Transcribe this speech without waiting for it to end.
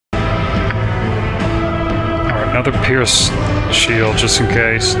Another pierce shield, just in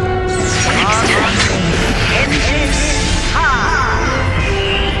case.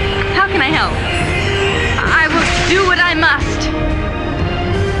 How can I help? I will do what I must.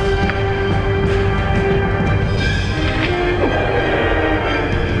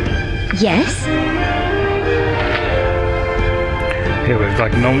 Yes? Yeah, we've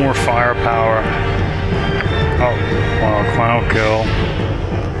like no more firepower. Oh, wow, final kill.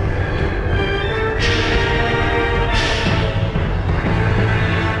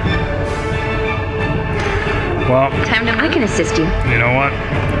 Well, time to. I can assist you. You know what?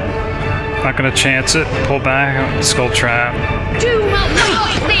 Not gonna chance it. Pull back. Skull trap.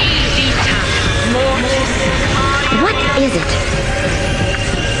 What is it?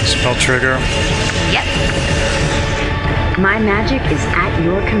 Spell trigger. Yep. My magic is at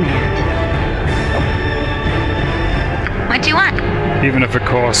your command. What do you want? Even if it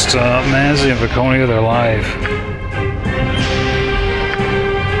costs Mazzy and Viconia their life.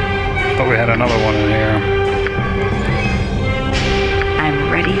 Thought we had another one in here.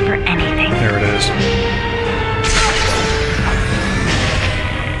 I'm ready for anything. There it is.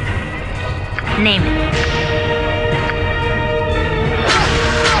 Name it.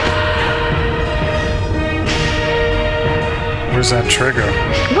 Where's that trigger?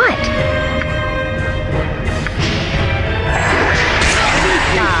 What?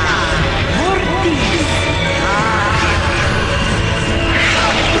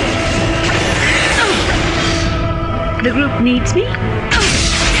 The group needs me? No!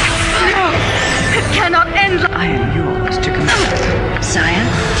 It cannot end! I am yours to command. Sire?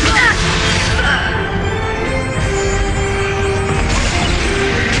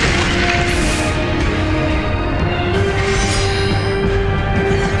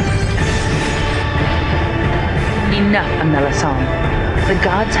 Enough, Amelyssan. The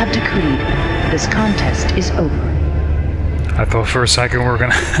gods have decreed this contest is over. I thought for a second we were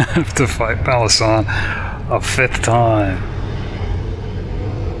gonna have to fight Melissan a 5th time.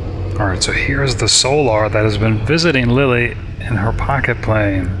 Alright, so here's the Solar that has been visiting Lilly in her pocket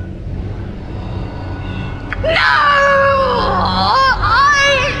plane. No!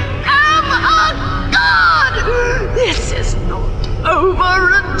 I am a god! This is not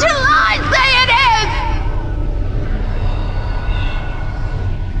over until I say it is!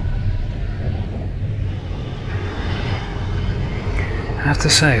 I have to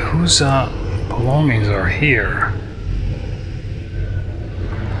say, whose belongings are here?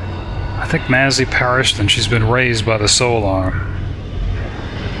 I think Mazzy perished and she's been raised by the Solar.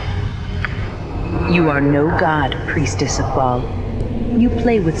 You are no god, priestess of Bhaal. You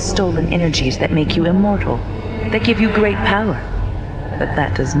play with stolen energies that make you immortal, that give you great power, but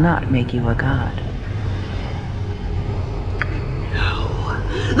that does not make you a god. No,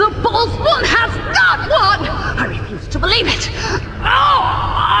 the Ballspawn has not won! I refuse to believe it! Oh,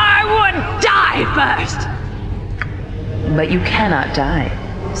 I would die first! But you cannot die,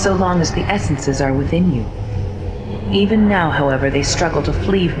 so long as the essences are within you. Even now, however, they struggle to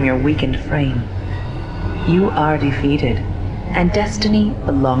flee from your weakened frame. You are defeated, and destiny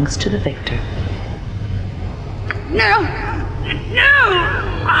belongs to the victor. No! No!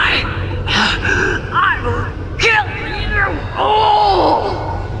 I will kill you all!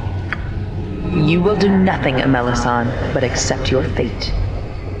 You will do nothing, Amelyssan, but accept your fate.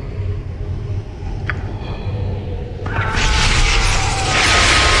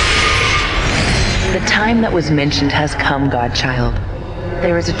 The time that was mentioned has come, Godchild.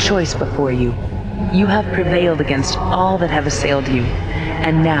 There is a choice before you. You have prevailed against all that have assailed you,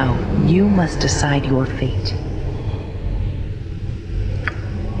 and now you must decide your fate.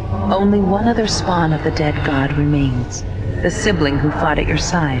 Only one other spawn of the dead god remains, the sibling who fought at your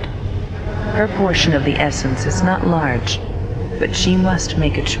side. Her portion of the essence is not large, but she must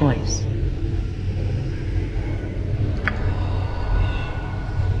make a choice.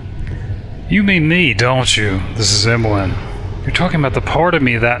 You mean me, don't you? This is Imoen. You're talking about the part of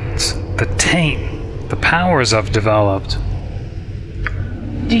me that's the taint, the powers I've developed.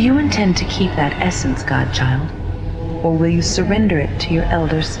 Do you intend to keep that essence, Godchild? Or will you surrender it to your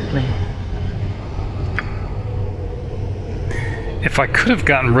elder sibling? If I could have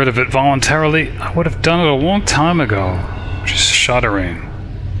gotten rid of it voluntarily, I would have done it a long time ago. Just shuddering.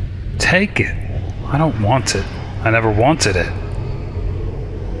 Take it. I don't want it. I never wanted it.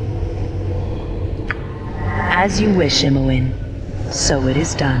 As you wish, Imoen. So it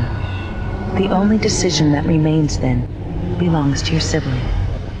is done. The only decision that remains, then, belongs to your sibling.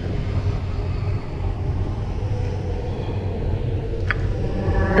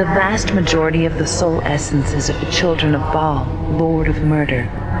 The vast majority of the soul essences of the children of Bhaal, Lord of Murder,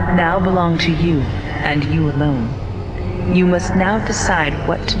 now belong to you and you alone. You must now decide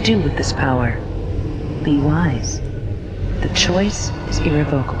what to do with this power. Be wise. The choice is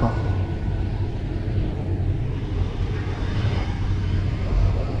irrevocable.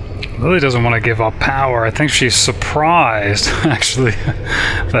 Lily doesn't want to give up power. I think she's surprised, actually,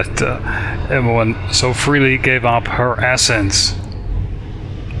 that Imoen so freely gave up her essence.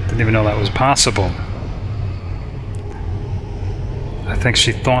 Didn't even know that was possible. I think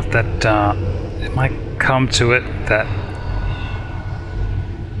she thought that it might come to it that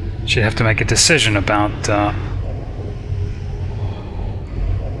she'd have to make a decision about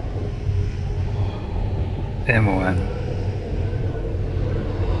Imoen.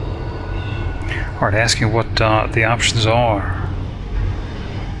 Alright, asking what the options are.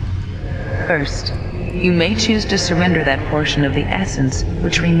 First, you may choose to surrender that portion of the essence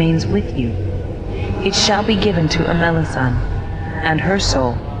which remains with you. It shall be given to Amelyssan, and her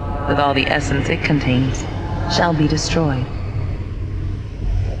soul, with all the essence it contains, shall be destroyed.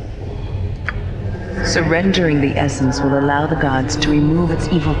 Surrendering the essence will allow the gods to remove its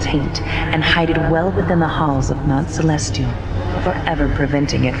evil taint and hide it well within the halls of Mount Celestial, forever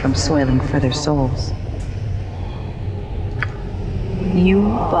preventing it from soiling further souls. You,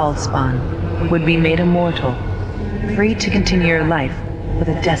 Bhaalspawn, would be made immortal, free to continue your life with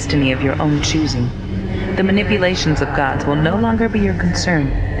a destiny of your own choosing. The manipulations of gods will no longer be your concern,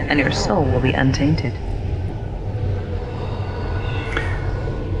 and your soul will be untainted.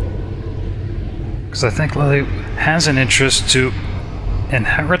 Because I think Lily has an interest to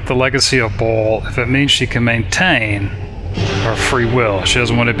inherit the legacy of Bhaal if it means she can maintain her free will. She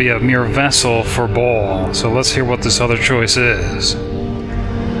doesn't want to be a mere vessel for Bhaal. So let's hear what this other choice is.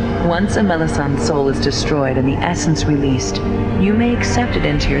 Once Amelyssan's soul is destroyed and the essence released, you may accept it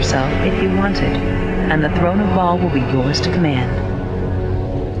into yourself if you want it, and the Throne of Bhaal will be yours to command.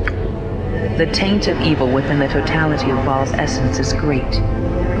 The taint of evil within the totality of Bhaal's essence is great,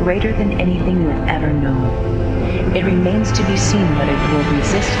 greater than anything you have ever known. It remains to be seen whether you will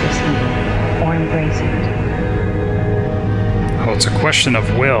resist this evil or embrace it. Oh, it's a question of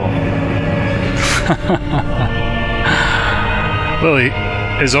will. Lily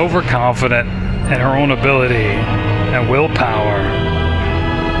is overconfident in her own ability and willpower.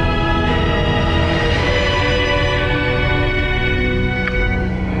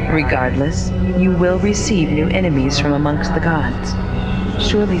 Regardless, you will receive new enemies from amongst the gods.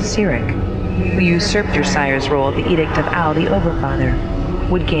 Surely Sirik, who usurped your sire's role at the Edict of Al the Overfather,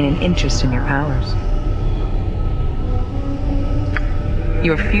 would gain an interest in your powers.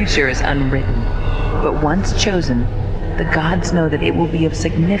 Your future is unwritten, but once chosen, the gods know that it will be of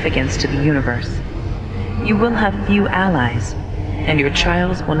significance to the universe. You will have few allies, and your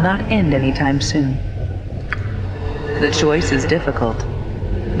trials will not end anytime soon. The choice is difficult,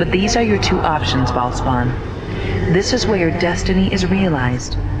 but these are your two options, Bhaalspawn. This is where your destiny is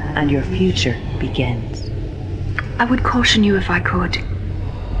realized, and your future begins. I would caution you if I could.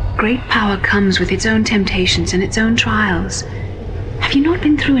 Great power comes with its own temptations and its own trials. Have you not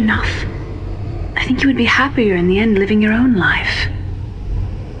been through enough? I think you would be happier in the end living your own life.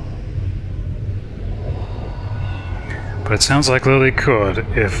 But it sounds like Lily could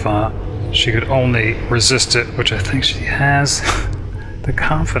if she could only resist it, which I think she has the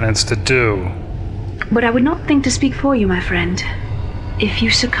confidence to do. But I would not think to speak for you, my friend. If you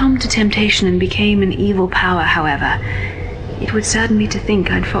succumbed to temptation and became an evil power, however, it would sadden me to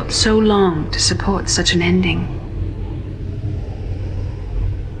think I'd fought so long to support such an ending.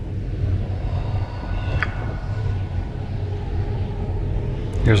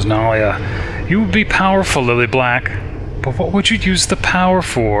 Here's Nalia. You would be powerful, Lilly Black, but what would you use the power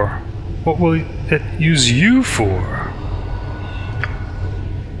for? What will it use you for?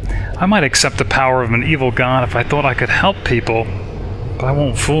 I might accept the power of an evil god if I thought I could help people, but I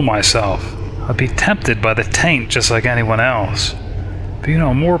won't fool myself. I'd be tempted by the taint just like anyone else. But you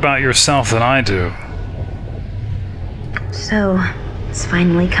know more about yourself than I do. So, it's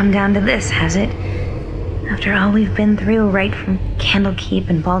finally come down to this, has it? After all we've been through, right from Candlekeep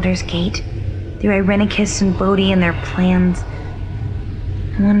and Baldur's Gate, through Irenicus and Bodhi and their plans,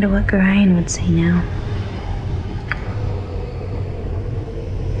 I wonder what Gorion would say now.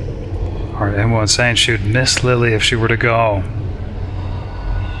 Alright, everyone's saying she would miss Lily if she were to go.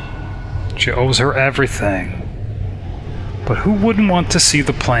 She owes her everything. But who wouldn't want to see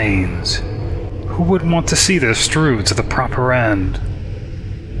the plains? Who wouldn't want to see this through to the proper end?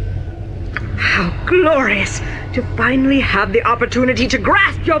 How glorious to finally have the opportunity to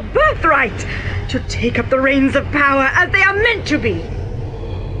grasp your birthright, to take up the reins of power as they are meant to be.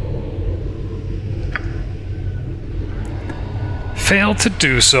 failed to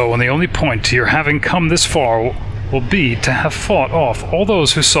do so, and the only point to your having come this far will be to have fought off all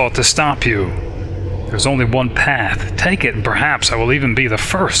those who sought to stop you. There's only one path. Take it, and perhaps I will even be the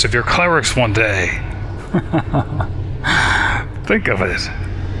first of your clerics one day. Think of it.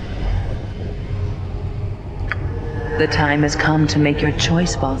 The time has come to make your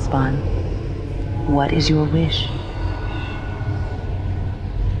choice, Bhaalspawn. What is your wish?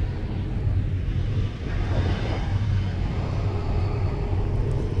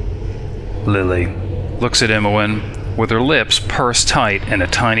 Lilly looks at Imoen with her lips pursed tight in a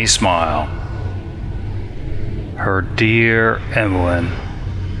tiny smile. Her dear Imoen.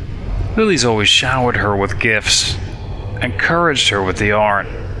 Lilly's always showered her with gifts, encouraged her with the art,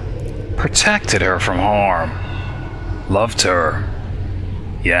 protected her from harm, loved her.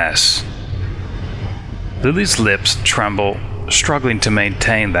 Yes. Lilly's lips tremble, struggling to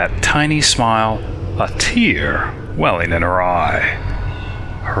maintain that tiny smile, a tear welling in her eye.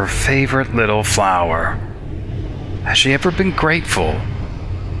 Her favorite little flower. Has she ever been grateful?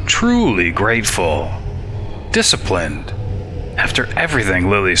 Truly grateful? Disciplined? After everything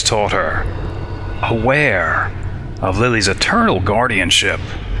Lilly's taught her? Aware of Lilly's eternal guardianship?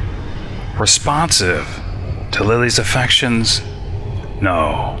 Responsive to Lilly's affections?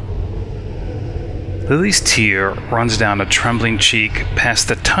 No. Lilly's tear runs down a trembling cheek past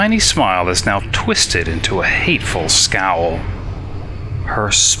the tiny smile that's now twisted into a hateful scowl. Her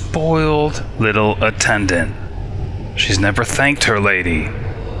spoiled little attendant. She's never thanked her lady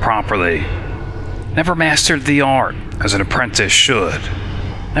properly. Never mastered the art as an apprentice should.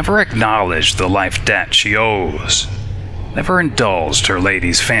 Never acknowledged the life debt she owes. Never indulged her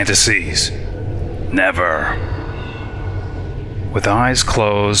lady's fantasies. Never. With eyes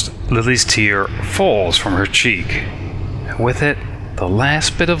closed, Lilly's tear falls from her cheek, and with it, the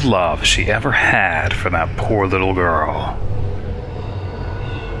last bit of love she ever had for that poor little girl.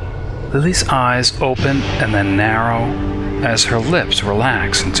 Lilly's eyes open and then narrow as her lips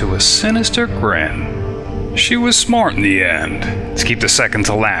relax into a sinister grin. She was smart in the end to keep the second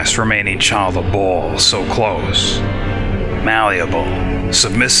to last remaining child of Bhaal so close. Malleable,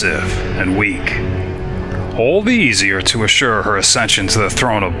 submissive, and weak. All the easier to assure her ascension to the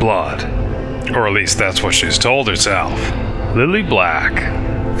Throne of Blood. Or at least that's what she's told herself. Lilly Black,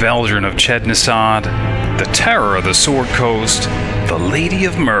 Veldrin of Chednisad, the terror of the Sword Coast, the Lady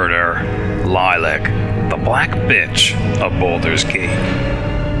of Murder, Lilac, the Black Bitch of Baldur's Gate.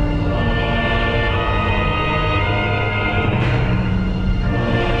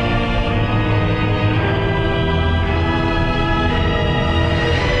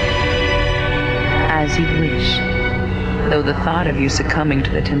 As you wish, though the thought of you succumbing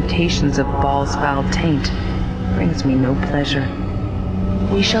to the temptations of Bhaal's foul taint brings me no pleasure.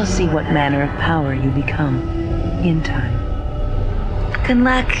 We shall see what manner of power you become in time. Good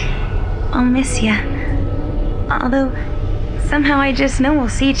luck. I'll miss ya. Although, somehow I just know we'll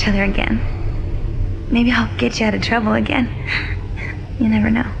see each other again. Maybe I'll get you out of trouble again. You never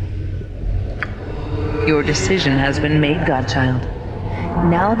know. Your decision has been made, Godchild.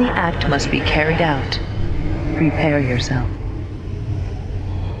 Now the act must be carried out. Prepare yourself.